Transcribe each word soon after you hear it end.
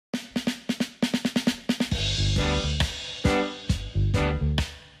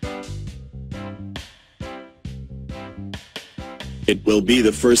It will be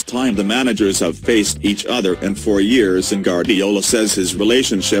the first time the managers have faced each other in 4 years, and Guardiola says his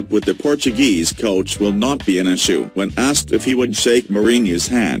relationship with the Portuguese coach will not be an issue. When asked if he would shake Mourinho's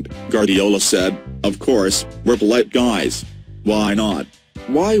hand, Guardiola said, "Of course, we're polite guys. Why not?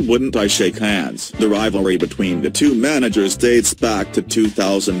 Why wouldn't I shake hands?" The rivalry between the two managers dates back to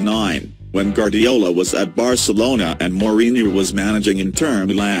 2009, when Guardiola was at Barcelona and Mourinho was managing Inter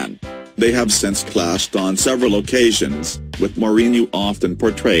Milan. They have since clashed on several occasions, with Mourinho often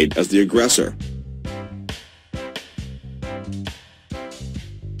portrayed as the aggressor.